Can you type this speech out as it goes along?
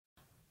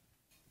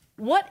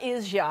What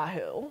is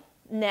Yahoo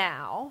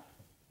now?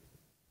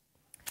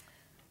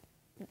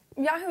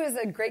 Yahoo is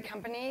a great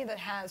company that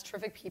has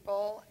terrific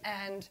people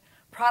and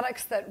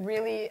products that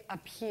really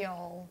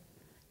appeal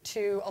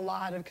to a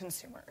lot of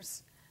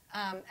consumers.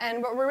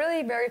 And what we're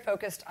really very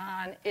focused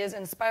on is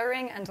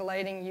inspiring and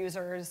delighting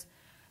users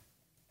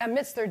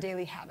amidst their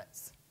daily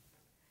habits.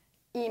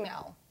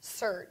 Email,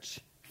 search,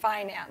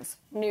 finance,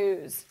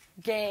 news,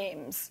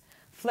 games,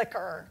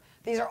 Flickr.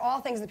 These are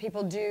all things that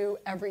people do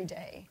every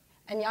day.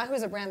 And Yahoo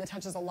is a brand that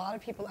touches a lot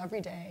of people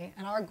every day,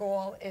 and our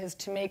goal is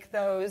to make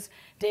those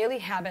daily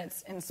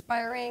habits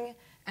inspiring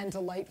and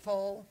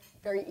delightful,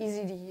 very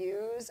easy to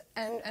use,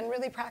 and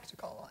really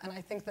practical. And I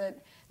think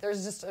that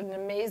there's just an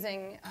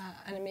amazing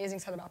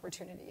set of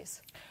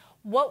opportunities.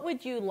 What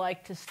would you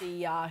like to see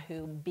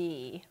Yahoo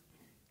be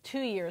 2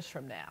 years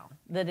from now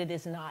that it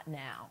is not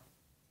now?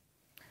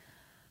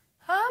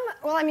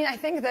 Well, I mean, I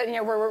think that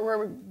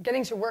we're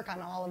getting to work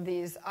on all of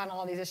these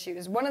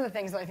issues. One of the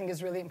things that I think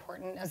is really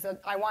important is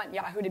that I want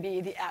Yahoo to be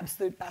the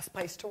absolute best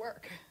place to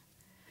work,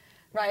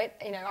 right?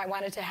 I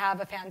want it to have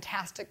a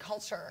fantastic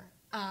culture,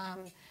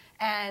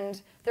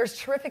 and there's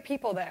terrific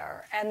people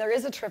there, and there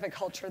is a terrific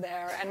culture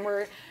there, and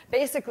we're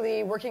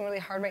basically working really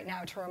hard right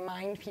now to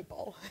remind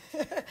people,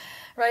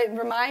 right?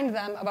 Remind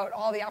them about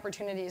all the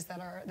opportunities that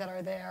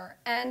are there,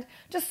 and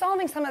just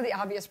solving some of the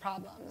obvious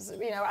problems.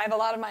 I have a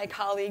lot of my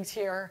colleagues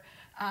here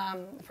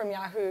from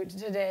Yahoo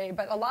today,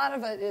 but a lot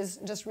of it is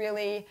just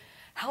really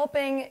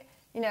helping,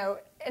 in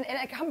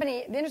a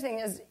company. The interesting thing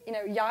is,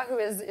 Yahoo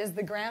is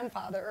the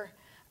grandfather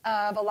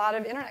of a lot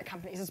of internet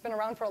companies. It's been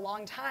around for a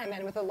long time,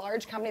 and with a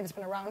large company that's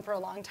been around for a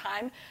long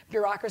time,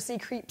 bureaucracy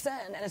creeps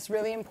in, and it's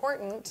really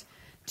important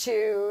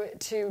to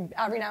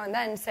every now and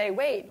then say,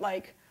 wait,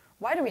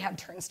 why do we have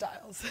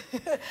turnstiles?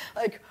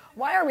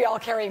 Why are we all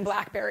carrying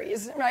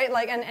BlackBerries, right?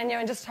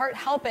 And just start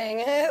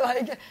helping,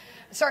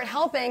 start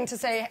helping to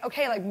say,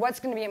 okay, what's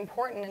going to be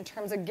important in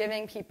terms of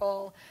giving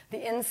people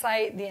the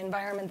insight, the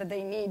environment that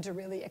they need to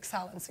really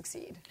excel and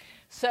succeed.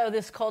 So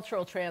this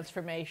cultural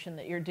transformation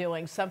that you're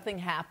doing, something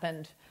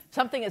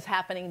is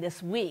happening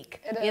this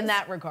week in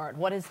that regard.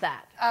 What is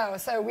that? Oh,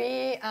 so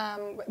we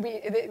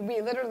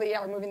literally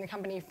are moving the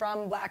company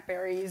from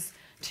BlackBerries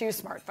to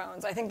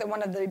smartphones. I think that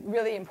one of the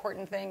really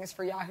important things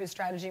for Yahoo's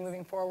strategy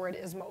moving forward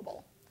is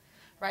mobile,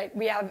 right?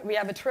 We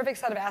have a terrific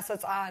set of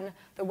assets on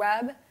the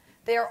web.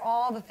 They are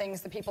all the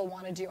things that people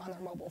want to do on their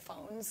mobile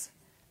phones.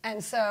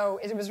 And so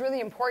it was really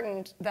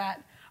important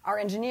that our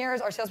engineers,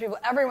 our salespeople,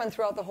 everyone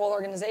throughout the whole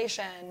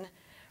organization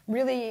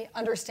really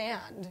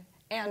understand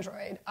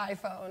Android,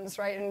 iPhones,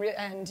 right,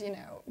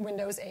 and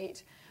Windows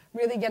 8,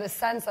 really get a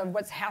sense of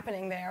what's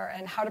happening there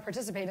and how to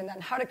participate in that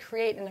and how to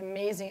create an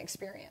amazing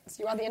experience.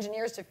 You want the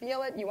engineers to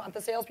feel it. You want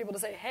the salespeople to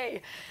say,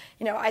 hey,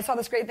 I saw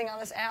this great thing on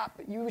this app.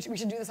 We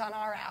should do this on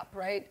our app,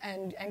 right,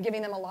 and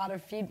giving them a lot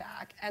of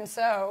feedback. And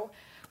so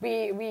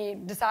we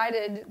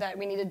decided that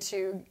we needed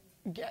to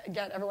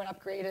get everyone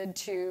upgraded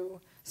to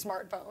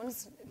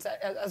smartphones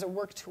as a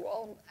work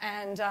tool.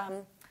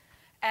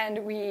 And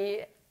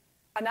we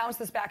announced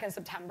this back in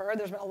September.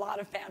 There's been a lot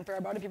of fanfare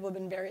about it. People have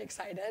been very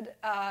excited.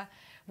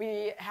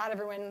 We had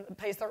everyone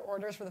place their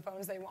orders for the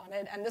phones they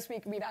wanted. And this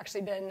week, we've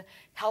actually been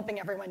helping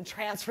everyone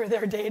transfer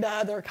their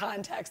data, their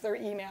contacts, their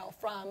email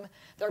from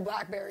their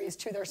BlackBerries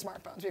to their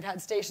smartphones. We've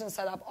had stations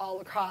set up all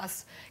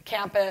across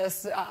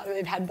campus.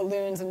 They've had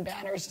balloons and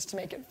banners just to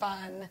make it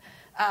fun.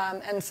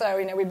 And so,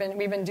 we've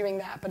been doing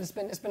that. But it's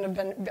been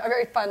a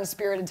very fun,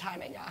 spirited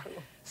time at Yahoo.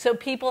 So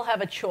people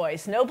have a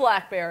choice. No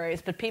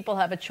BlackBerries, but people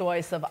have a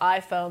choice of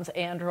iPhones,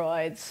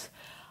 Androids.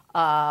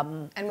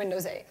 And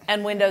Windows 8.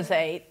 And Windows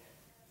 8.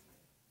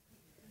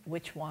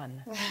 Which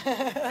one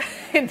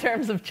in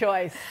terms of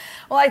choice?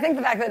 Well, I think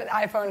the fact that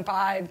iPhone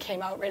 5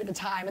 came out right at the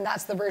time, and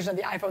that's the version of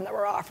the iPhone that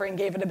we're offering,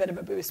 gave it a bit of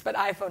a boost. But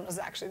iPhone was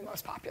actually the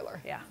most popular.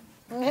 Yeah.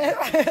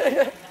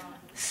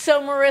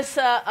 So,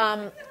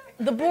 Marissa,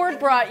 the board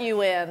brought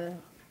you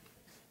in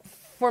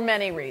for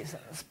many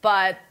reasons,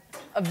 but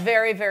a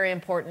very, very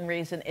important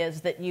reason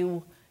is that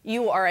you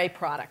are a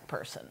product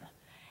person.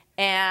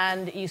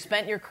 And you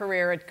spent your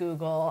career at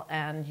Google,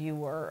 and you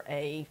were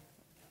a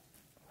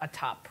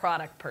top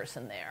product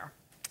person there.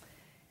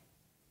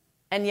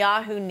 And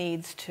Yahoo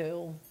needs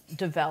to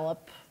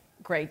develop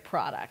great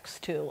products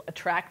to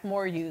attract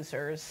more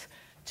users,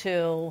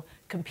 to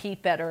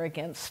compete better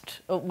against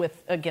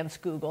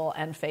Google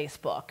and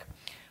Facebook.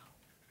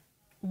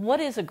 What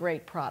is a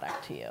great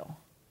product to you?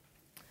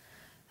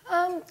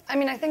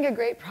 I think a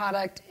great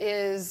product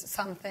is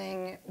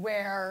something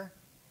where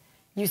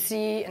you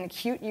see an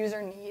acute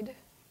user need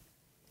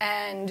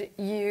and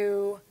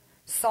you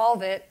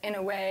solve it in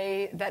a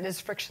way that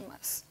is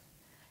frictionless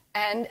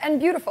and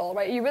beautiful,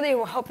 right? You really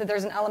hope that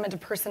there's an element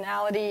of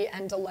personality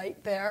and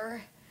delight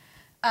there.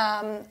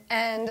 But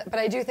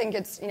I do think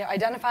it's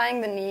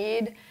identifying the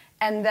need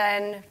and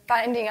then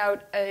finding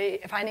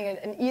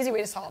an easy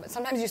way to solve it.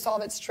 Sometimes you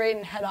solve it straight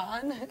and head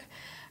on,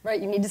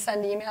 right? You need to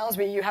send emails,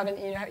 but you have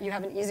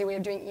an easy way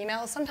of doing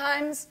emails.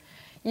 Sometimes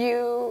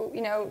you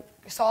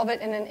solve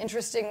it in an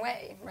interesting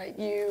way, right?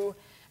 You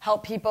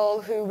help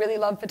people who really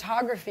love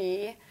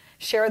photography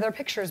share their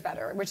pictures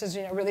better, which is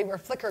really where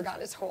Flickr got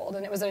its hold,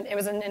 and it was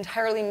an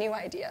entirely new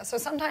idea. So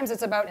sometimes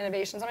it's about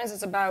innovation, sometimes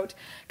it's about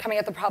coming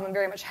at the problem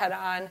very much head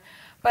on,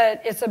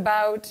 but it's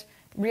about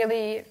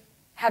really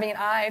having an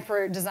eye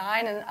for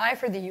design and an eye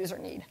for the user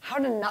need. How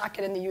to not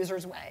get in the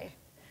user's way,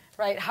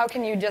 right? How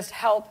can you just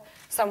help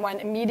someone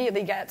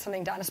immediately get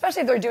something done,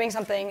 especially if they're doing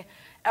something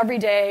every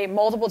day,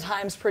 multiple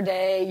times per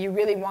day. You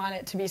really want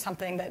it to be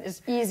something that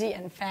is easy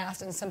and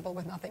fast and simple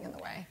with nothing in the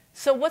way.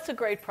 So what's a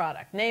great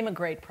product? Name a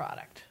great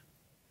product.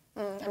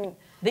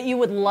 That you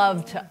would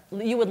love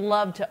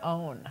to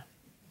own.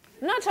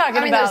 I'm not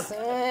talking about.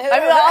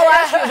 I'll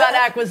ask you about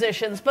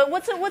acquisitions, but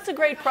what's a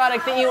great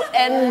product that you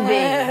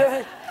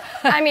envy?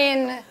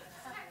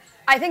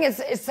 I think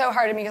it's so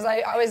hard to me because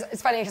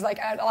it's funny because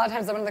a lot of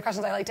times one of the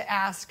questions I like to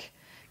ask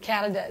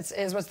candidates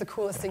is, what's the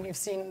coolest thing you've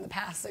seen in the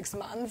past 6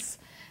 months?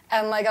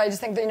 And I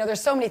just think that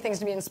there's so many things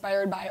to be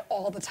inspired by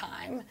all the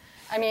time.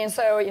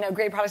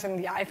 Great products. I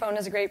think the iPhone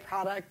is a great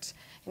product.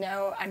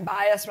 I'm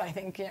biased, but I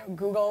think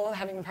Google,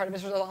 having been part of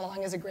it for so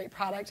long, is a great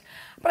product.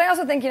 But I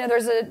also think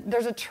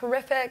there's a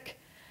terrific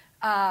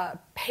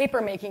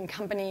paper making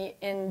company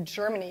in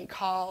Germany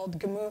called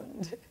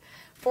Gmund,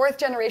 4th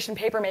generation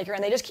paper maker,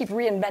 and they just keep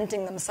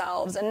reinventing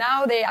themselves. And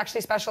now they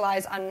actually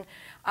specialize on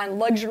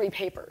luxury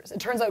papers.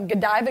 It turns out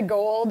Godiva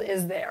gold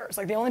is theirs.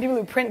 The only people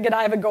who print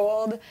Godiva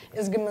gold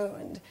is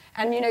Gmund.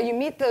 And you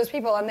meet those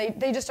people, and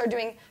they just are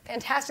doing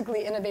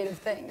fantastically innovative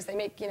things. They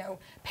make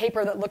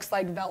paper that looks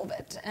like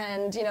velvet,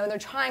 and they're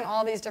trying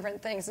all these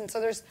different things. And so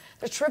there's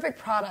terrific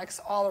products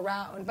all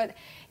around. But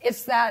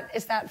it's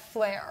that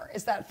flair.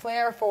 It's that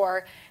flair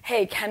for,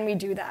 hey, can we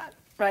do that?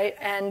 Right?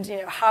 And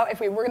how, if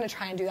we were going to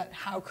try and do that,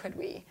 how could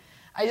we?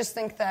 I just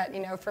think that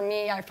for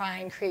me, I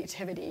find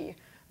creativity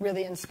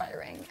really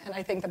inspiring, and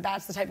I think that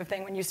that's the type of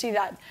thing when you see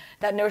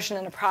that notion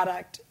in a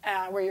product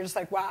where you're just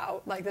like,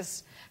 wow,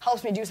 this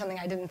helps me do something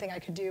I didn't think I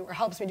could do, or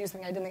helps me do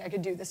something I didn't think I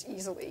could do this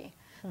easily.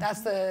 Mm-hmm.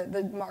 That's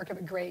the mark of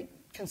a great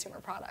consumer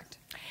product.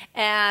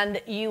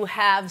 And you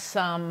have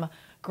some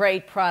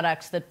great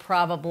products that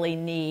probably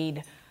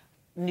need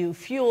new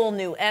fuel,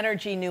 new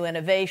energy, new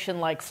innovation,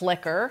 like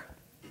Flickr.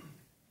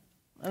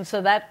 And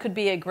so that could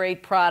be a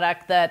great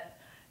product that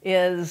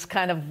is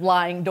kind of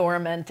lying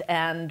dormant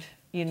and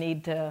you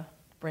need to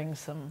bring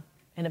some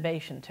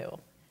innovation to.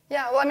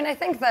 Yeah, well, I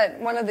think that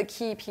one of the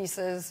key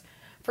pieces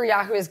for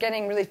Yahoo is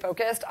getting really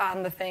focused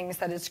on the things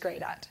that it's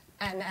great at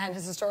and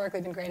has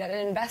historically been great at,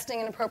 and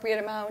investing an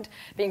appropriate amount,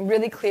 being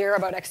really clear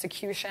about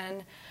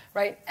execution,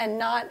 right?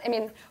 And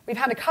we've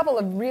had a couple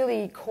of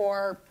really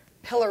core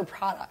pillar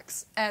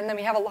products, and then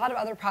we have a lot of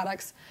other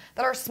products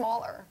that are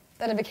smaller,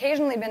 that have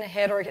occasionally been a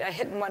hit or a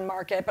hit in one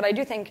market, but I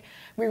do think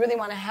we really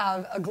want to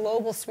have a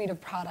global suite of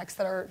products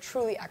that are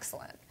truly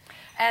excellent.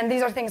 And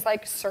these are things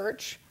like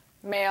search,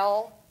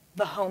 mail,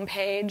 the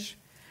homepage,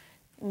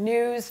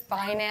 news,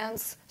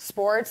 finance,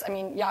 sports.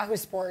 Yahoo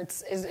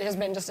Sports has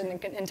been just an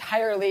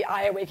entirely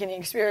eye-awakening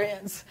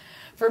experience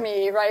for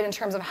me, right, in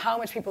terms of how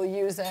much people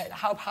use it,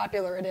 how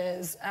popular it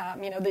is,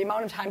 the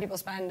amount of time people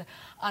spend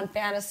on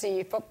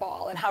fantasy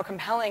football and how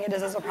compelling it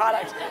is as a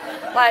product.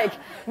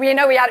 We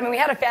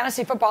had a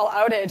fantasy football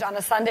outage on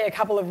a Sunday a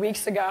couple of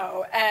weeks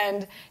ago,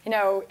 and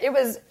it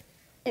was.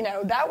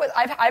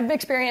 I've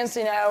experienced,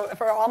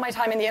 for all my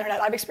time in the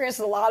internet, I've experienced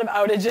a lot of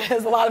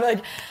outages, a lot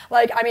of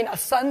a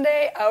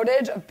Sunday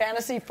outage of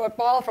fantasy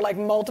football for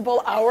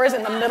multiple hours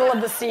in the middle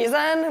of the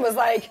season was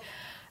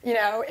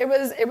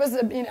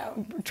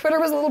Twitter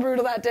was a little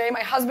brutal that day. My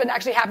husband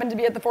actually happened to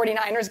be at the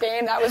 49ers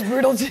game. That was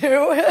brutal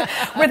too,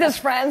 with his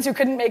friends who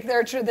couldn't make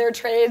their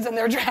trades and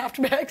their draft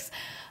picks.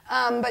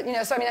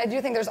 I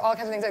do think there's all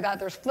kinds of things like that.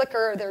 There's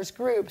Flickr, there's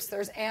groups,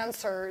 there's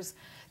answers.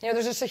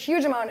 There's just a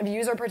huge amount of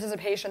user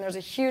participation. There's a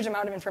huge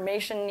amount of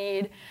information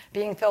need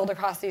being filled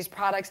across these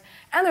products.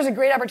 And there's a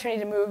great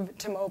opportunity to move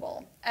to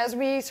mobile. As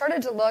we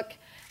started to look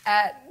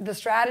at the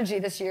strategy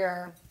this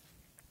year,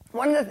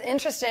 one of the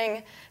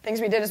interesting things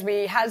we did is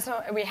we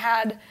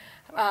had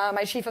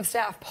my chief of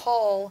staff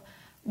poll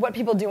what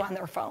people do on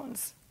their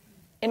phones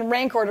in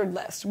rank-ordered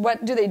lists.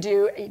 What do they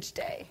do each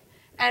day?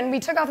 And we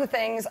took off the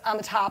things on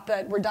the top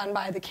that were done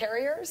by the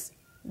carriers,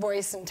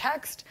 voice and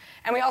text,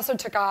 and we also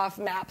took off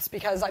maps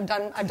because I've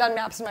done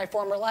maps in my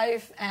former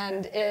life,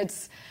 and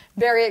it's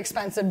very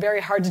expensive, very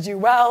hard to do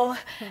well.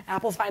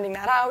 Apple's finding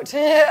that out.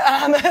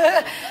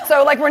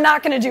 So we're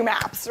not going to do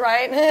maps,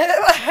 right?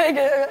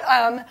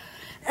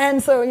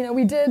 And so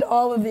we did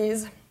all of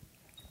these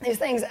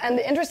things, and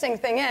the interesting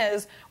thing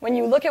is when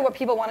you look at what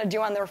people want to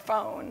do on their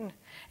phone,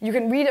 you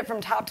can read it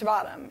from top to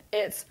bottom.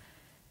 It's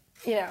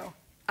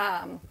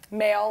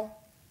mail,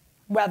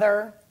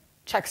 weather,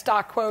 check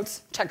stock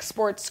quotes, check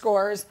sports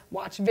scores,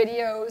 watch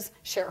videos,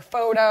 share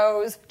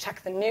photos,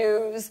 check the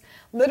news.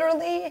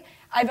 Literally,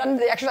 I've done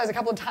the exercise a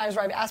couple of times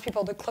where I've asked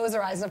people to close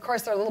their eyes, and of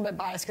course they're a little bit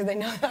biased because they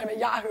know that I'm at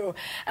Yahoo,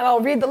 and I'll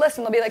read the list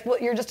and they'll be like, well,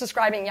 you're just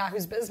describing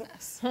Yahoo's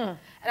business. And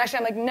actually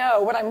I'm like,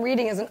 no, what I'm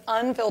reading is an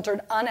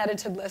unfiltered,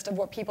 unedited list of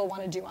what people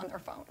want to do on their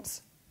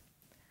phones.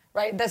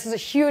 Right? This is a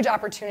huge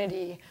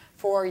opportunity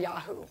for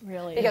Yahoo.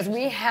 Really because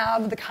we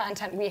have the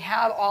content, we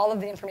have all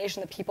of the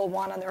information that people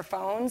want on their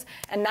phones,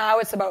 and now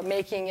it's about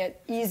making it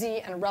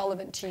easy and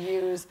relevant to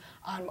use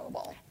on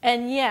mobile.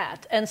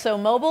 And so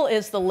mobile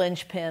is the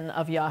linchpin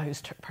of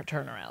Yahoo's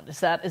turnaround. Is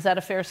that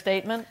a fair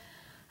statement?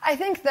 I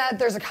think that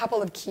there's a couple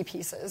of key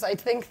pieces. I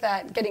think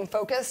that getting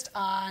focused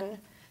on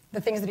the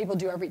things that people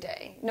do every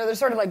day. There's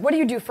sort of like, what do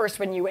you do first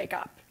when you wake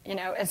up?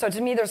 And so to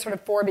me, there's sort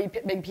of four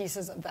big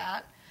pieces of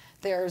that.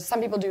 There's some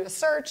people do a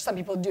search, some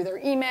people do their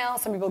email,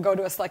 some people go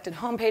to a selected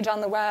homepage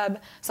on the web,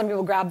 some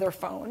people grab their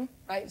phone,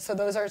 right? So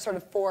those are sort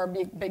of four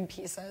big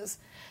pieces.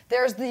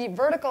 There's the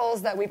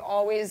verticals that we've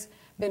always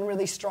been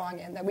really strong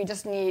in, that we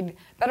just need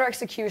better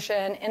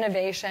execution,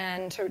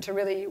 innovation to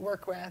really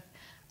work with.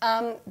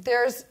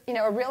 There's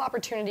a real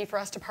opportunity for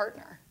us to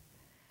partner.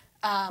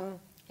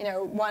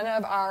 One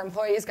of our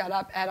employees got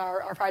up at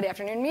our Friday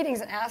afternoon meetings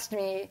and asked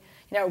me,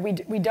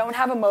 we don't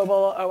have a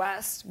mobile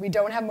OS, we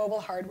don't have mobile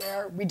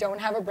hardware, we don't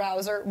have a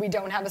browser, we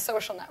don't have a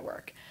social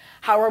network.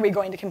 How are we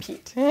going to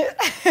compete?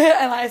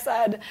 And I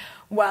said,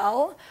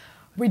 well,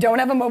 we don't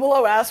have a mobile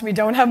OS, we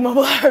don't have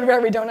mobile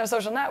hardware, we don't have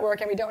social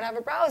network, and we don't have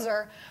a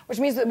browser, which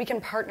means that we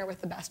can partner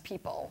with the best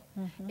people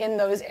in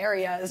those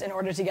areas in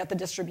order to get the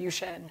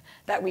distribution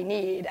that we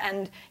need.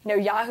 And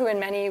Yahoo in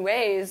many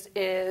ways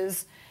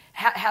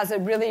has a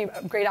really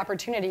great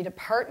opportunity to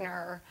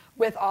partner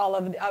with all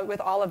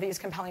of these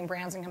compelling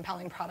brands and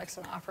compelling products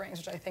and offerings,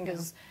 which I think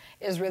is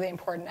really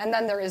important. And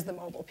then there is the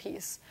mobile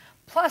piece.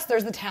 Plus,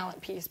 there's the talent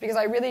piece, because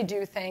I really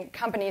do think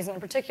companies, and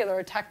in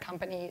particular tech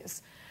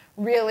companies,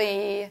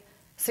 really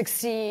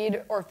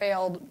succeed or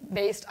failed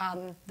based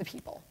on the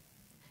people.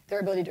 Their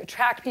ability to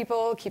attract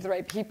people, keep the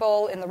right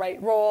people in the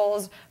right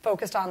roles,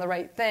 focused on the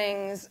right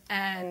things.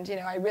 And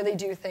I really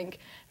do think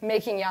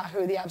making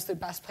Yahoo the absolute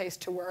best place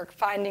to work,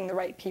 finding the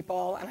right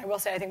people. And I will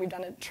say I think we've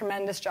done a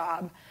tremendous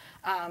job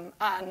on,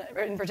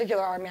 in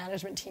particular, our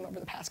management team over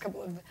the past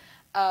couple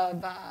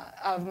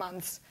of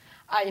months.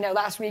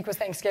 Last week was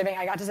Thanksgiving.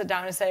 I got to sit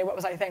down and say, what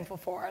was I thankful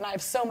for? And I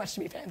have so much to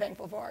be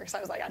thankful for, because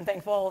I was like, I'm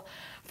thankful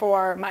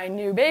for my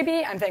new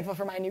baby. I'm thankful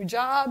for my new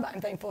job.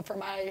 I'm thankful for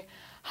my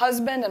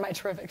husband and my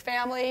terrific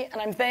family. And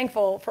I'm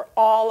thankful for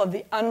all of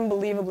the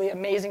unbelievably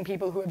amazing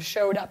people who have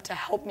showed up to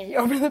help me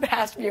over the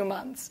past few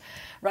months,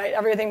 right?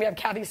 Everything. We have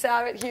Kathy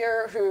Savitt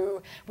here,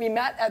 who we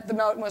met at the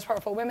Most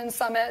Powerful Women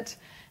Summit.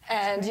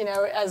 And,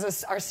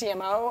 as our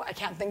CMO, I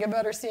can't think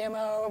about our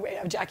CMO. We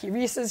have Jackie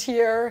Reese is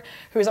here,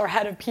 who's our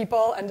head of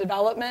people and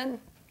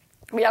development.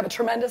 We have a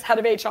tremendous head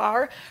of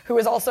HR who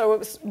has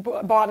also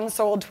bought and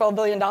sold $12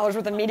 billion worth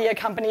of media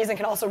companies and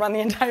can also run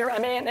the entire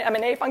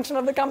M&A function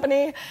of the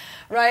company,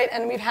 right?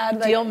 And we've had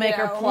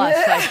Dealmaker Plus.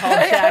 I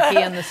told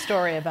Jackie in the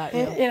story about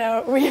you.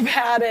 We've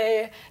had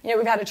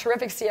a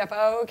terrific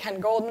CFO.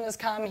 Ken Goldman has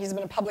come. He's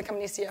been a public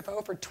company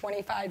CFO for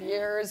 25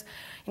 years.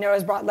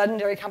 Has brought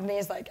legendary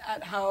companies like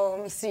At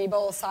Home,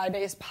 Siebel,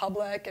 Sybase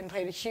public, and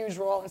played a huge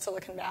role in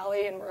Silicon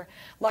Valley. And we're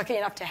lucky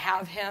enough to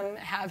have him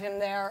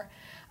there.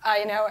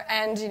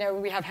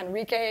 We have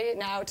Henrique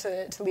now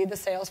to lead the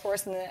sales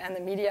force and the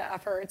media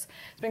efforts.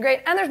 It's been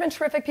great, and there's been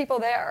terrific people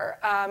there.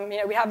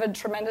 We have a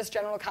tremendous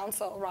general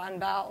counsel, Ron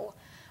Bell,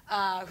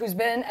 who's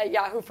been at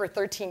Yahoo for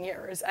 13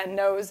 years and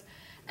knows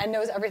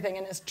everything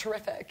and is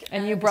terrific.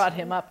 And you brought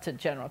him up to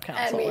general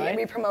counsel, right? And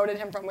we promoted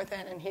him from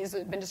within, and he's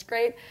been just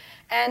great.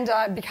 And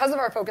because of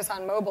our focus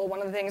on mobile,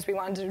 one of the things we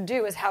wanted to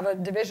do is have a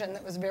division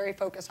that was very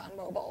focused on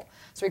mobile.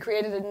 So we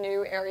created a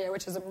new area,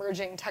 which is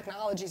emerging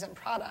technologies and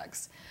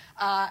products.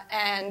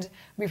 And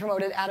we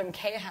promoted Adam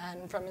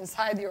Cahan from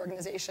inside the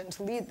organization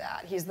to lead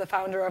that. He's the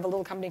founder of a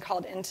little company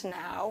called Into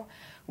Now,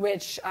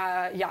 which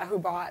Yahoo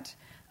bought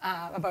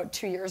about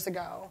 2 years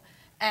ago,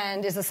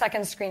 and is a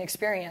second screen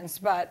experience.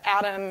 But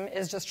Adam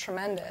is just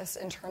tremendous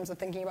in terms of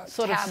thinking about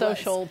sort tablets, of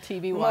social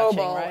TV watching,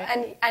 mobile,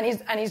 right?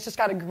 And he's just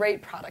got a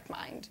great product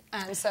mind.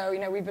 And so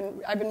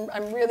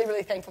I'm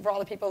really thankful for all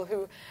the people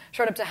who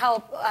showed up to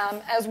help,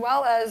 as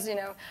well as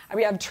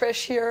we have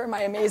Trish here,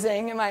 my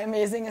amazing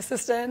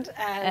assistant,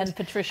 and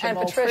Patricia from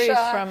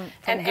Google.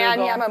 Ann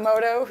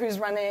Yamamoto, who's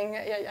running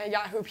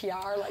Yahoo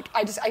PR.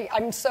 I've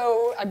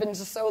been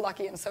just so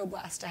lucky and so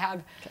blessed to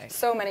have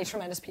so many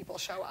tremendous people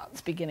show up.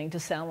 It's beginning to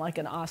sound like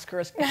an Oscar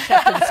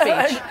acceptance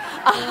speech.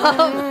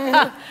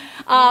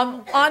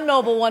 On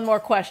mobile, one more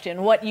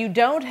question. What you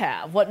don't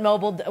have,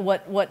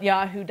 what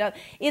Yahoo does,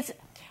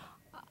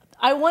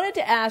 I wanted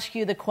to ask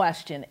you the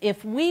question,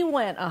 if we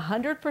went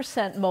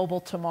 100%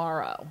 mobile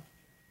tomorrow,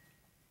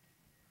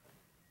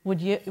 would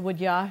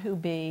Yahoo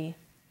be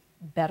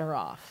better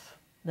off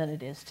than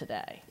it is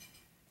today?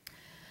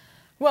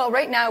 Well,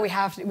 right now we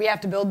have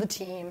to build the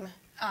team.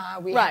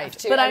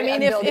 But I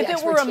mean, if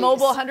it were a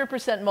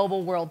 100%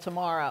 mobile world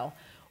tomorrow,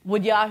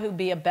 would Yahoo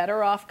be a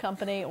better off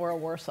company or a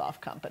worse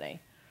off company?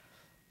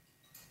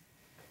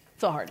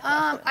 It's a hard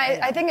question.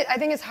 I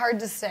think it's hard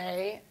to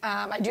say.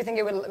 I do think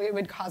it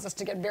would cause us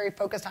to get very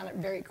focused on it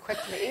very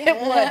quickly. It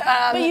would.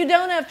 But you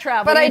don't have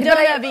travel. You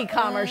don't have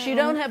e-commerce. You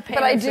don't have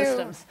payment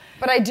systems.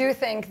 But I do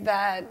think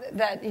that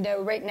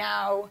right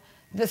now,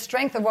 the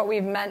strength of what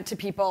we've meant to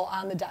people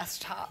on the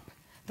desktop,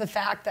 the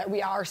fact that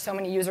we are so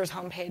many users'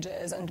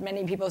 homepages and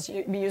many people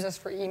use us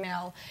for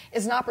email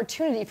is an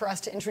opportunity for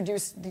us to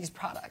introduce these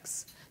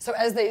products. So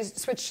as they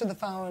switch to the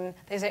phone,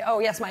 they say, oh,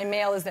 yes, my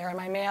mail is there, and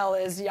my mail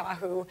is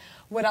Yahoo.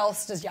 What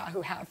else does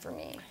Yahoo have for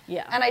me?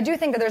 Yeah. And I do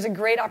think that there's a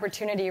great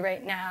opportunity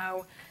right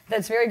now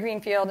that's very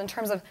greenfield in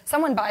terms of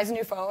someone buys a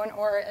new phone,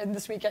 or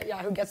this week at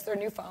Yahoo gets their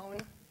new phone.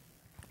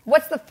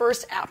 What's the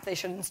first app they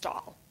should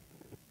install?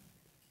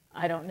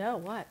 I don't know.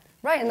 What?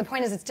 Right, and the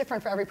point is it's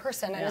different for every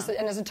person, and Yeah.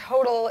 is a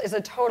total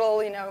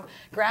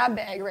grab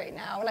bag right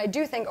now. And I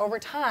do think over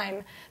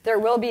time there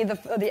will be the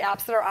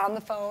apps that are on the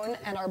phone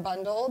and are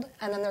bundled,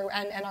 and then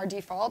and are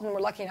default, and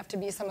we're lucky enough to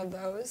be some of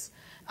those.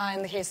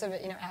 In the case of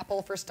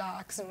Apple for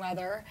stocks and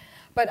weather.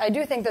 But I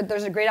do think that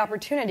there's a great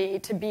opportunity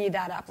to be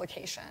that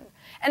application.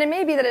 And it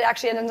may be that it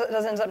actually ends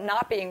up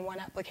not being one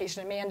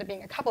application. It may end up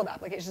being a couple of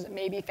applications. It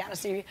may be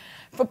fantasy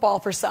football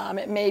for some.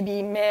 It may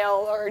be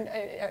mail or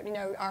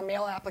our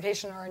mail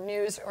application or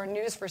news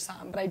for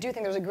some. But I do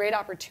think there's a great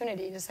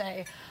opportunity to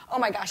say, oh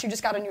my gosh, you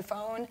just got a new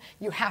phone.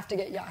 You have to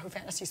get Yahoo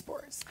Fantasy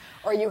Sports,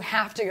 or you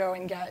have to go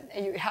and get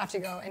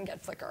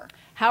Flickr.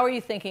 How are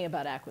you thinking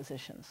about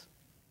acquisitions?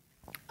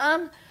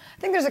 I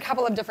think there's a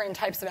couple of different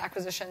types of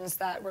acquisitions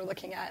that we're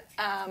looking at,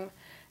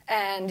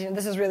 and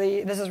this is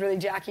really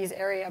Jackie's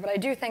area. But I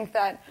do think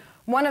that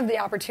one of the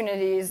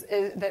opportunities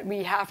that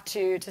we have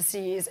to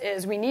seize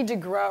is we need to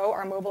grow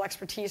our mobile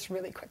expertise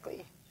really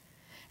quickly.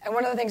 And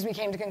one of the things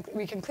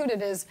we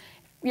concluded is,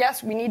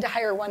 yes, we need to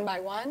hire one by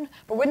one,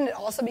 but wouldn't it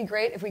also be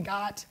great if we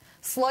got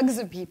slugs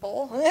of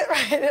people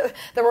right,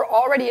 that were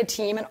already a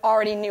team and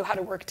already knew how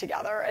to work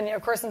together? And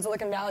of course, in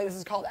Silicon Valley, this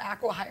is called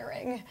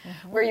acqui-hiring,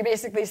 where you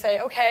basically say,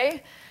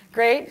 okay,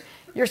 great,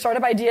 your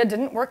startup idea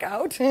didn't work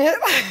out,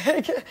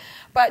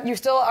 but you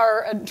still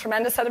are a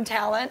tremendous set of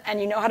talent and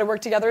you know how to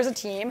work together as a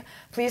team.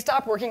 Please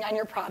stop working on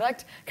your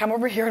product. Come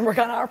over here and work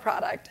on our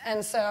product.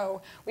 And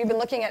so we've been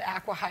looking at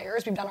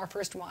acqui-hires. We've done our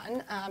first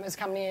one. It's a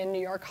company in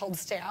New York called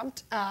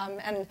Stamped.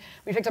 And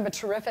we picked up a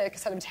terrific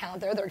set of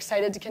talent there. They're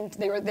excited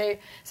they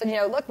said,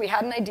 look, we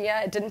had an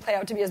idea. It didn't play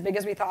out to be as big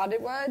as we thought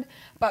it would,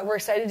 but we're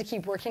excited to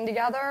keep working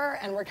together,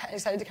 and we're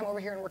excited to come over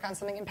here and work on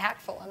something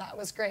impactful, and that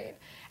was great.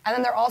 And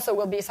then there also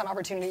will be some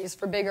opportunities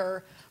for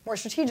bigger, more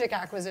strategic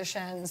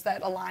acquisitions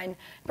that align,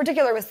 in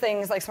particular with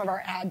things like some of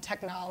our ad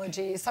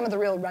technology, some of the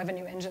real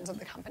revenue engines of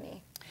the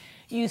company.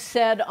 You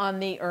said on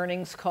the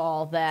earnings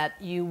call that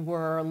you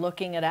were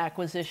looking at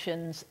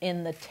acquisitions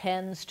in the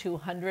tens to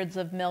hundreds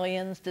of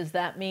millions. Does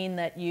that mean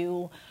that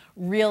you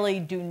really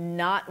do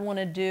not want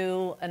to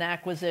do an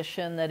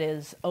acquisition that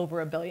is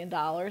over $1 billion?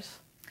 I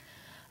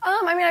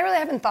really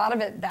haven't thought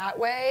of it that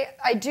way.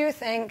 I do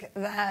think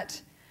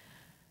that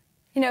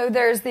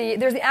there's the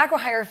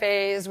acqui-hire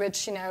phase,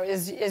 which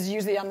is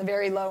usually on the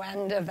very low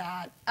end of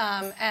that,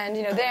 and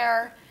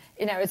there.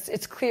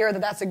 It's clear that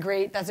that's a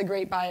great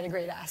buy and a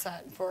great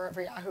asset for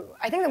Yahoo.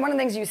 I think that one of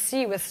the things you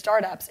see with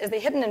startups is they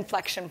hit an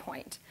inflection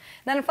point.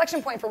 And that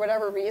inflection point, for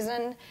whatever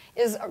reason,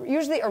 is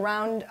usually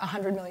around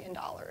 $100 million.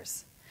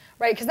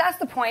 Right? Because that's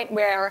the point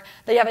where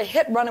they have a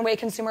hit runaway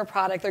consumer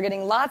product, they're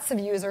getting lots of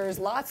users,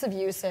 lots of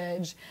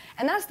usage,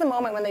 and that's the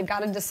moment when they've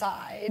got to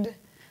decide,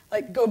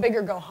 go big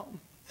or go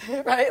home.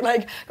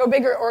 Right? Go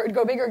bigger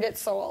or get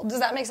sold.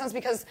 Does that make sense?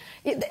 Because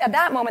at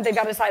that moment, they've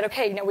got to decide,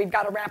 okay, we've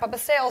got to ramp up a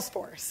sales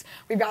force.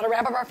 We've got to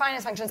ramp up our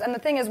finance functions. And the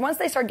thing is, once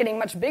they start getting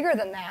much bigger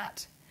than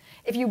that,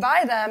 if you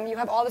buy them, you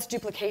have all this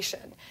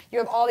duplication. You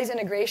have all these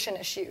integration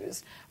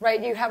issues,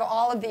 right? You have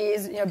all of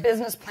these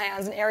business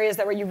plans and areas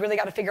where you really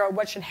got to figure out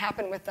what should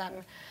happen with them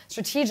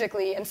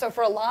strategically. And so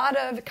for a lot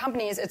of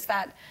companies, it's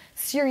that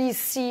Series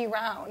C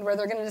round where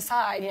they're going to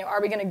decide,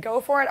 are we going to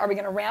go for it? Are we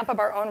going to ramp up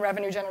our own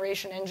revenue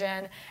generation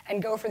engine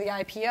and go for the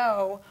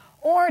IPO?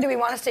 Or do we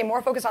want to stay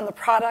more focused on the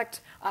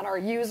product, on our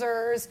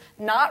users,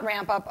 not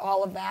ramp up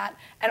all of that,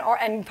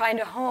 and find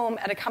a home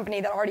at a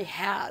company that already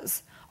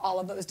has all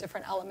of those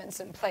different elements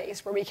in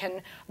place where we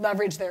can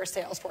leverage their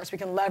sales force, we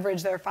can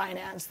leverage their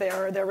finance,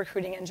 their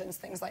recruiting engines,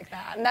 things like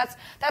that. And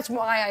that's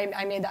why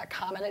I made that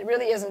comment. It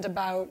really isn't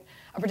about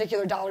a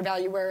particular dollar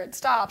value where it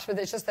stops, but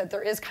it's just that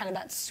there is kind of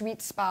that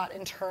sweet spot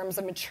in terms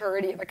of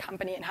maturity of a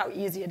company and how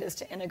easy it is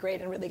to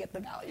integrate and really get the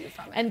value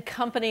from it. And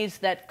companies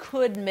that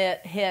could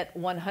hit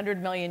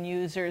 100 million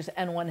users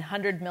and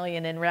 100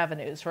 million in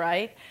revenues,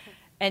 right?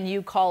 And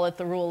you call it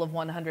the rule of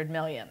 100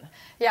 million.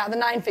 Yeah, the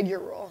 9-figure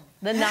rule.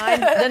 The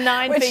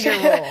nine-figure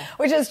rule.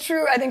 Which is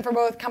true, I think, for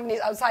both companies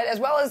outside as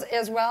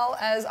well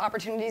as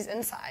opportunities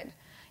inside.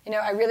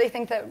 I really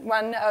think that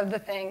one of the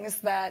things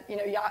that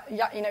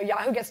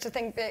Yahoo gets to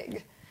think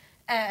big.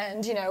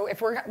 And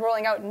if we're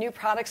rolling out new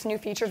products, new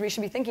features, we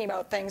should be thinking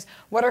about things.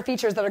 What are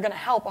features that are going to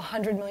help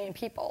 100 million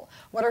people?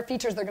 What are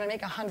features that are going to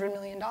make $100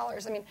 million?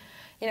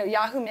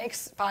 Yahoo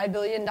makes $5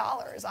 billion,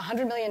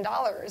 $100 million.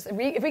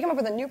 If we come up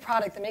with a new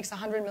product that makes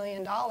 $100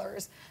 million,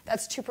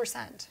 that's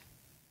 2%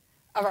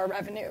 of our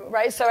revenue,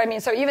 right? So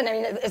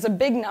it's a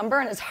big number,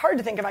 and it's hard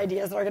to think of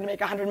ideas that are going to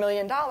make $100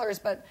 million.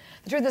 But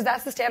the truth is,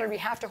 that's the standard we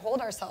have to hold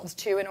ourselves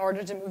to in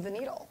order to move the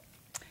needle.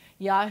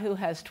 Yahoo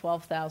has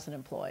 12,000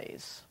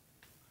 employees.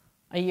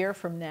 A year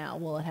from now,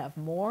 will it have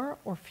more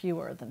or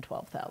fewer than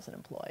 12,000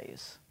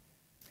 employees?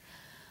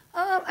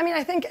 I mean,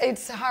 I think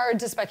it's hard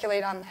to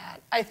speculate on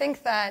that. I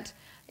think that,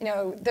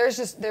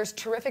 there's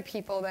terrific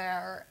people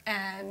there,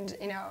 and,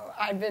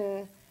 I've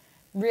been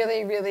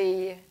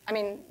really, I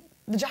mean,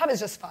 the job is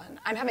just fun.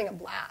 I'm having a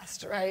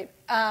blast, right?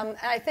 And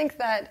I think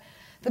that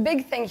the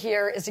big thing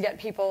here is to get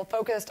people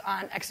focused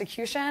on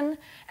execution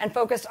and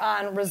focused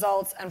on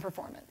results and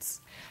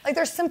performance. Like,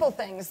 there's simple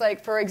things,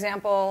 like, for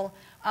example,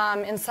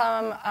 in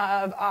some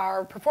of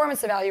our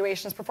performance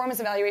evaluations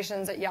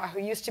at Yahoo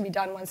used to be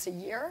done once a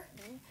year.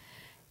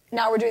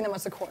 Now we're doing them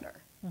once a quarter.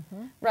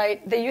 Mm-hmm.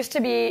 Right? They used to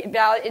be,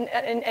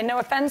 and no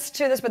offense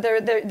to this, but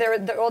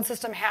the old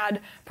system had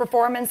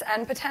performance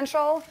and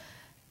potential.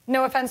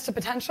 No offense to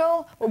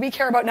potential. What we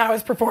care about now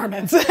is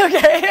performance.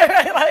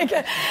 Okay? Like,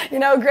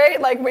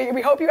 great. Like,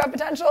 we hope you have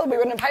potential. We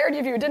wouldn't have hired you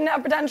if you didn't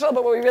have potential,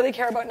 but what we really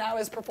care about now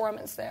is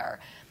performance there.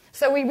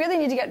 So we really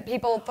need to get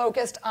people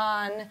focused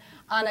on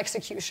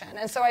execution.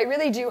 And so I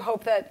really do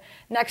hope that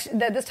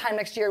this time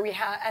next year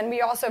and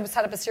we also have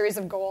set up a series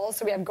of goals.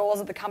 So we have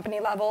goals at the company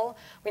level.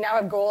 We now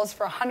have goals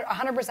for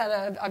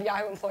 100% of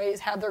Yahoo employees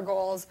have their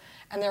goals,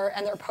 and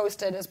they're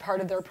posted as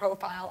part of their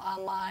profile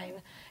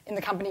online in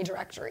the company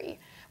directory.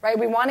 Right?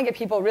 We want to get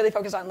people really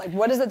focused on, like,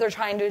 what is it they're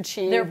trying to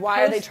achieve?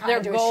 Why are they trying to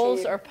achieve? Their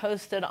goals are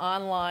posted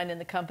online in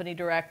the company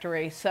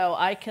directory, so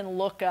I can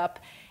look up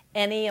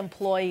any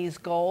employee's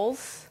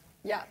goals.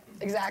 Yeah,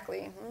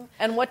 exactly. Mm-hmm.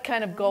 And what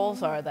kind of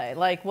goals are they?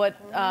 Like, what?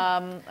 I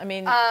don't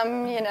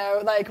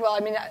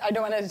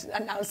want to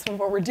announce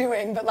what we're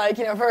doing, but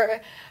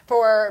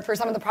for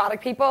some of the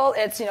product people,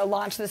 it's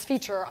launch this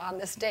feature on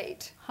this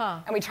date.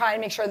 Huh. And we try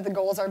and make sure that the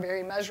goals are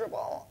very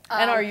measurable.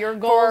 And are your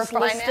goals for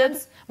finance,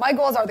 listed? My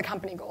goals are the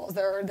company goals.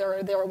 They're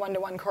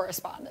one-to-one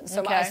correspondence.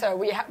 So okay.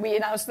 We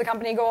announce the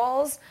company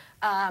goals,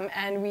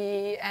 and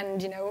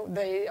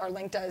they are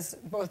linked as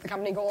both the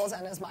company goals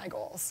and as my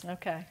goals.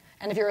 Okay.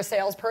 And if you're a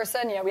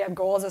salesperson, we have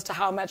goals as to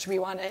how much we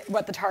want to,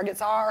 what the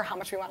targets are, how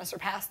much we want to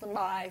surpass them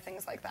by,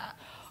 things like that.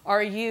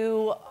 Are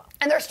you?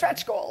 And they're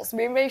stretch goals.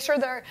 We need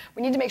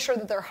to make sure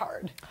that they're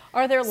hard.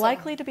 Are there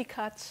likely to be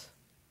cuts?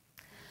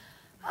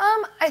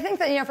 I think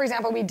that, for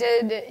example, we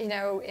did,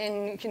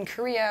 in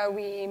Korea,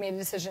 we made a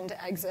decision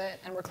to exit,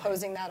 and we're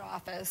closing that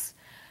office.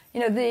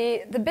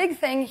 The big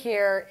thing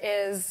here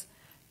is,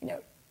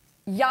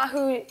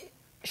 Yahoo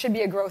should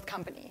be a growth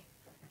company.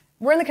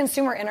 We're in the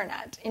consumer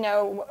internet.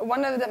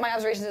 One of my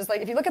observations is,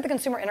 like, if you look at the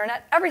consumer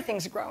internet,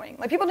 everything's growing.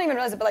 Like, people don't even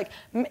realize it, but, like,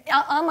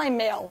 online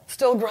mail,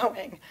 still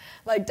growing.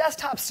 Like,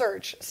 desktop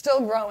search,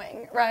 still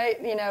growing, right?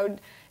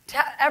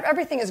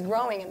 Everything is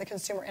growing in the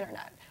consumer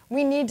internet.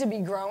 We need to be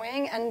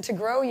growing, and to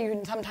grow,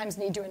 you sometimes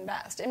need to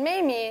invest. It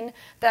may mean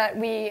that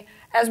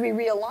as we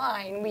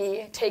realign,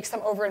 we take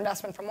some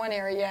overinvestment from one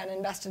area and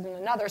invest it in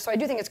another. So I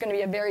do think it's going to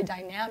be a very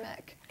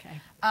dynamic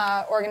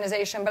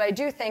organization, but I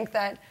do think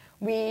that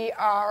we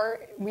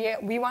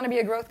want to be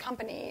a growth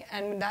company,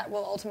 and that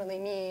will ultimately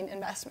mean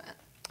investment.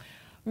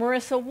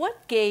 Marissa,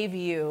 what gave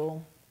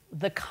you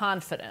the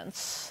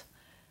confidence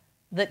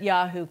that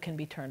Yahoo can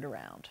be turned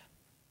around?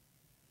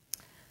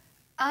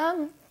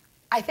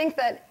 I think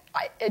that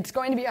it's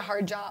going to be a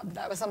hard job.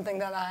 That was something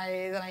that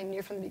I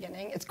knew from the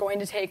beginning. It's going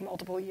to take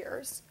multiple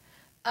years.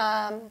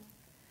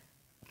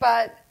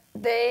 But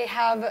they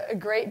have a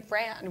great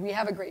brand. We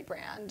have a great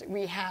brand.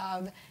 We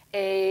have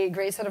a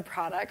great set of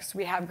products.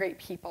 We have great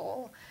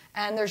people.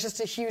 And there's just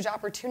a huge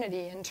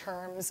opportunity in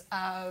terms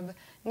of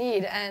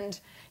need. And,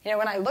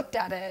 when I looked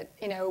at it,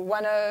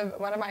 one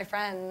of my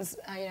friends,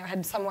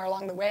 had somewhere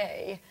along the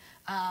way,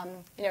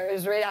 it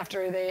was right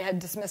after they had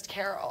dismissed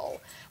Carol.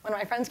 One of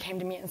my friends came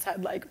to me and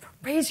said, like,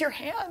 raise your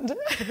hand,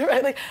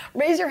 right? Like,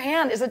 raise your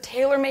hand. It's a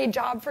tailor-made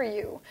job for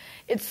you.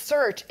 It's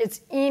search,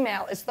 it's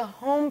email, it's the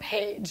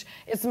homepage,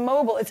 it's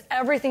mobile, it's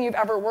everything you've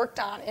ever worked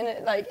on.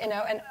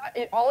 And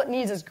all it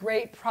needs is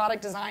great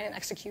product design and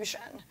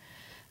execution.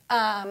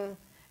 And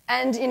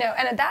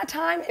at that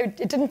time, it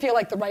didn't feel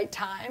like the right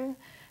time.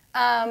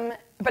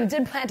 But it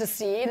did plant a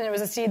seed, and it was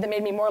a seed that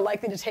made me more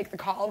likely to take the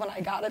call when I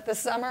got it this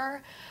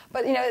summer.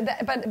 But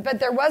but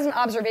there was an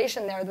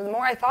observation there that the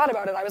more I thought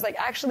about it, I was like,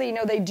 actually,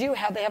 they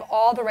have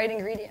all the right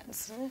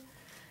ingredients. Mm-hmm.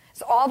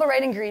 It's all the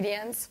right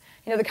ingredients.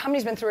 The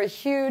company's been through a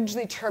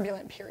hugely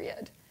turbulent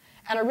period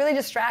and a really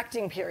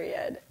distracting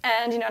period.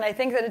 And and I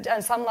think that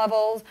on some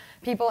levels,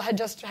 people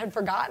had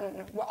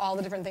forgotten all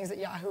the different things that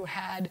Yahoo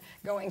had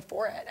going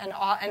for it, and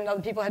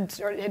other people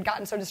had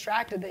gotten so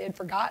distracted they had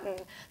forgotten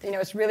that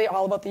it's really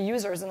all about the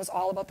users and it's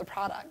all about the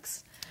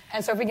products.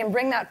 And so if we can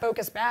bring that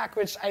focus back,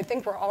 which I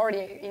think we're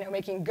already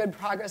making good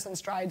progress and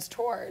strides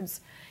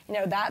towards,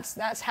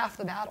 that's half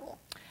the battle.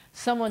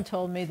 Someone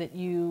told me that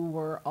you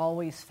were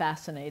always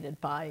fascinated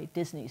by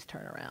Disney's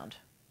turnaround.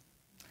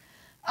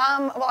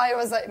 Well,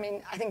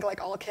 I think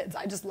like all kids,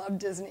 I just loved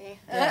Disney.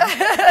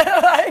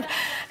 Yeah.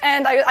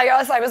 And I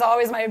guess I was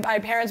always, my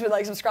parents would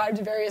like subscribe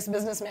to various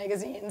business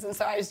magazines. And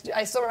so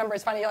I still remember,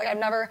 it's funny, like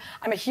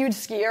I'm a huge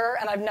skier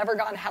and I've never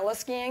gone hella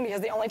skiing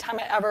because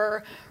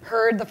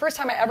the first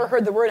time I ever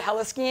heard the word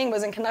hella skiing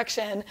was in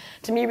connection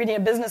to me reading a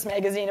business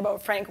magazine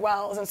about Frank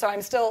Wells. And so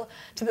I'm still,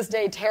 to this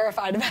day,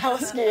 terrified of hella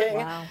skiing.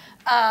 Wow.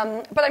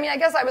 But I mean, I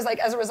guess I was like,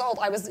 as a result,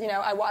 I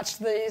watched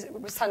the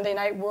Sunday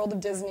night World of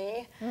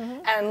Disney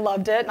and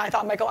loved it, and I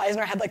thought Michael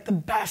Eisner had like the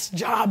best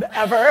job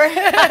ever.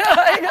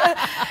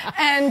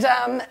 and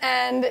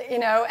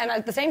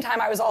at the same time,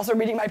 I was also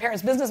reading my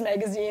parents' business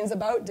magazines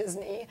about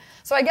Disney.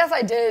 So I guess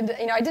I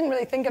didn't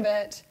really think of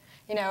it,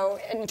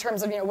 in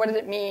terms of, what did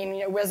it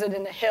mean? Was it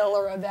in a hill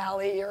or a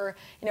valley or,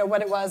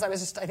 what it was? I was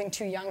just, I think,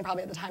 too young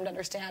probably at the time to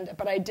understand it.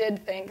 But I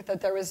did think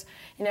that there was,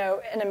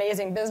 an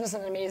amazing business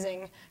and an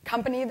amazing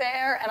company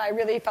there. And I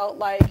really felt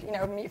like,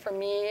 for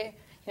me,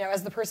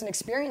 as the person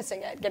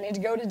experiencing it, getting to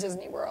go to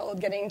Disney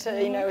World, getting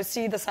to,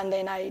 see the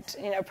Sunday night,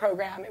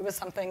 program, it was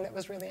something that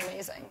was really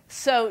amazing.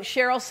 So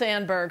Sheryl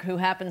Sandberg, who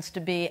happens to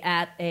be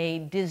at a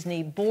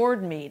Disney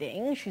board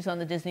meeting, she's on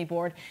the Disney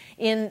board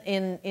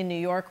in New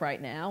York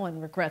right now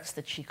and regrets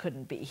that she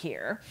couldn't be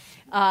here.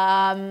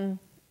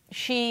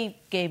 She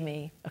gave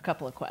me a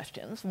couple of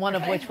questions, one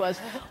of which was,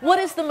 what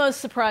is the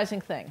most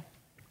surprising thing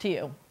to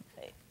you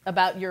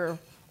about your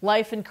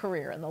life and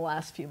career in the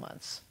last few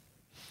months?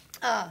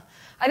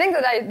 I think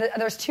that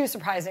there's two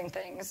surprising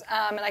things,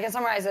 and I can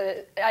summarize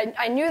it.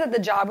 I knew that the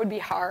job would be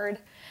hard,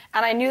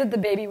 and I knew that the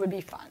baby would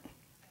be fun.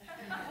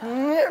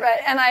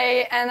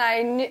 Right,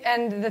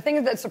 and the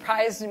thing that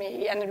surprised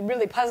me, and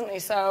really pleasantly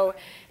so,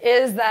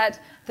 is that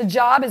the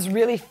job is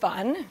really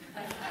fun.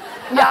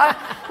 Yeah,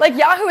 like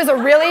Yahoo is a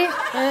really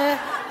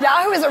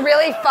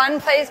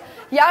fun place.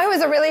 Yahoo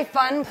is a really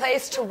fun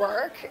place to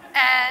work,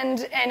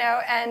 and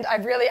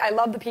I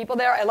love the people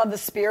there. I love the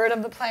spirit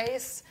of the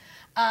place.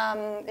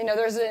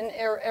 There's an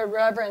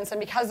irreverence, and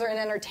because they're in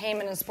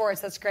entertainment and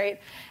sports, that's great.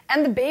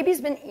 And the baby's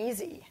been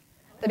easy.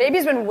 The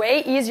baby's been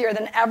way easier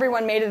than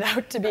everyone made it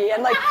out to be,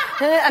 and I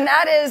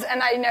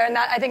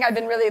think I've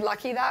been really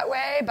lucky that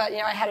way. But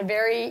I had a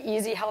very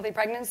easy, healthy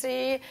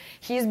pregnancy.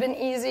 He's been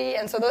easy,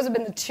 and so those have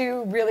been the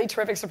two really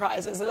terrific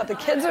surprises: that the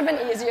kids have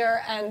been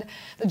easier and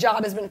the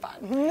job has been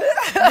fun.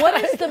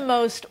 What's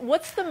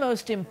the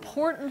most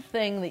important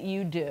thing that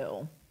you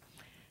do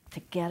to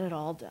get it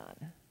all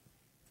done?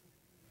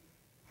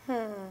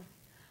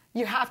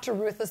 You have to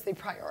ruthlessly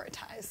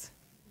prioritize.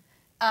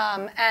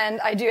 And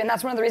I do, and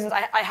that's one of the reasons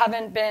I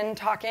haven't been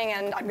talking,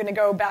 and I'm going to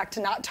go back to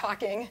not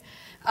talking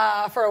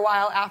for a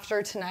while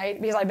after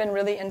tonight, because I've been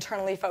really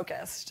internally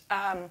focused.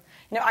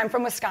 I'm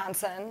from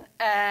Wisconsin,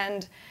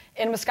 and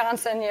in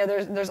Wisconsin,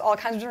 there's all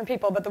kinds of different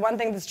people, but the one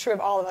thing that's true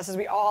of all of us is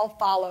we all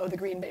follow the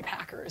Green Bay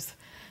Packers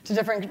to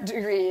different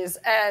degrees.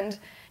 And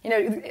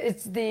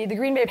it's the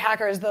Green Bay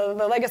Packers, the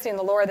legacy and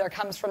the lore there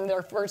comes from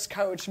their first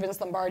coach,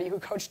 Vince Lombardi, who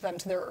coached them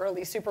to their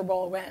early Super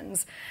Bowl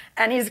wins.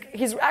 And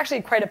he's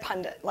actually quite a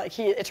pundit.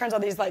 It turns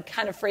out these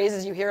kind of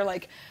phrases you hear,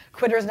 like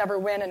quitters never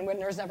win and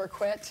winners never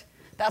quit.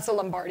 That's a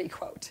Lombardi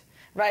quote,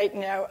 right?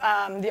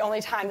 The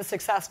only time the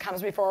success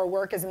comes before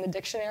work is in the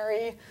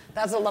dictionary.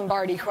 That's a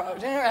Lombardi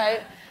quote, right?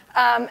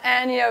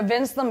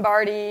 Vince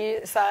Lombardi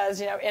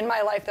says, in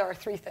my life there are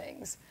three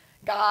things: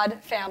 God,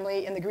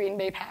 family, and the Green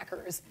Bay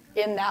Packers,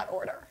 in that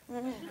order,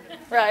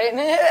 right?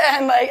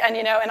 And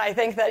I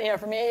think that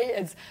for me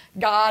it's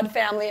God,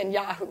 family, and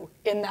Yahoo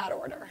in that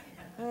order.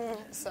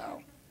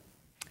 So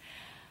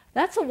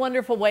that's a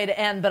wonderful way to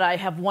end. But I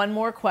have one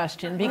more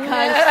question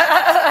because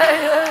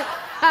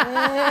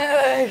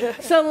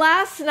so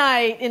last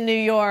night in New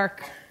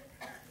York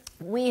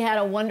we had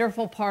a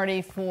wonderful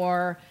party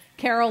for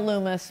Carol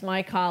Loomis,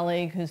 my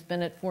colleague, who's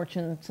been at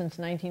Fortune since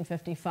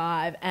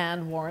 1955,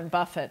 and Warren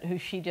Buffett, who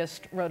she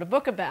just wrote a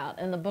book about.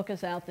 And the book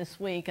is out this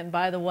week. And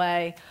by the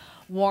way,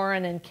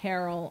 Warren and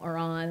Carol are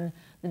on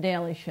The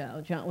Daily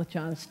Show with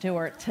Jon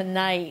Stewart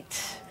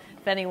tonight,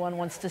 if anyone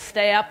wants to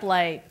stay up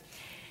late.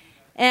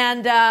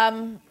 And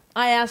I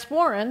asked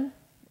Warren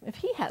if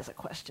he has a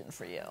question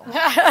for you.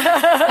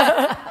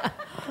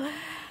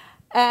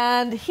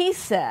 And he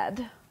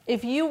said,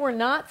 if you were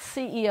not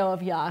CEO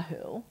of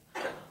Yahoo,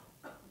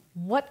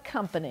 what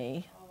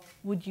company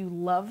would you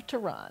love to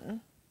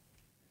run?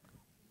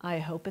 I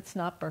hope it's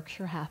not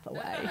Berkshire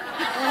Hathaway.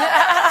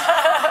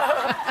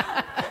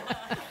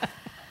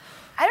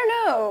 I don't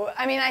know.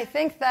 I mean, I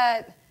think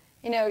that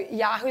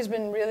Yahoo has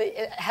been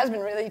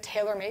really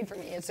tailor-made for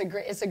me. It's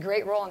a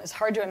great role, and it's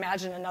hard to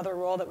imagine another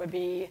role that would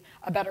be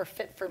a better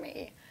fit for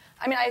me.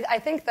 I mean, I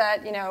think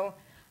that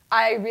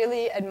I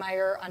really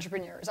admire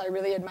entrepreneurs. I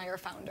really admire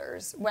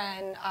founders.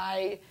 When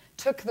I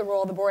took the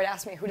role, the board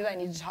asked me who did I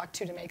need to talk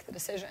to make the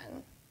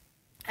decision.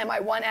 And my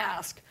one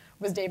ask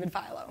was David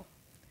Filo,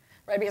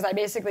 right? Because I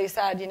basically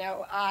said,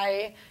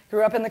 I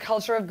grew up in the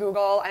culture of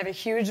Google. I have a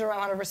huge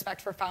amount of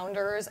respect for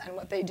founders and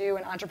what they do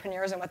and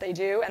entrepreneurs and what they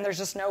do. And there's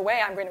just no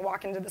way I'm going to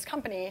walk into this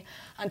company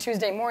on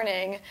Tuesday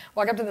morning,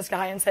 walk up to this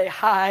guy and say,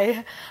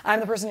 hi, I'm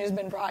the person who's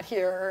been brought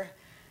here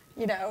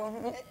you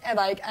know, and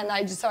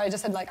I just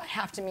said, like, I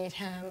have to meet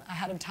him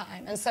ahead of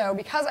time. And so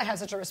because I have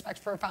such a respect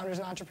for founders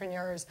and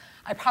entrepreneurs,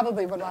 I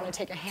probably would want to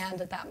take a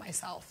hand at that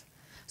myself.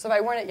 So if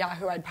I weren't at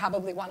Yahoo, I'd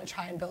probably want to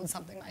try and build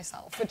something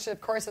myself, which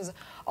of course is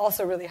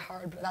also really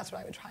hard, but that's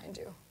what I would try and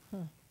do.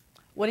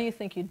 What do you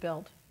think you'd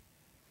build?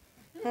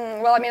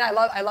 Well, I mean, I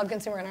love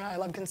consumer internet, I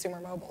love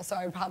consumer mobile, so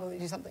I would probably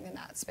do something in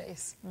that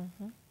space.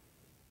 Mm-hmm.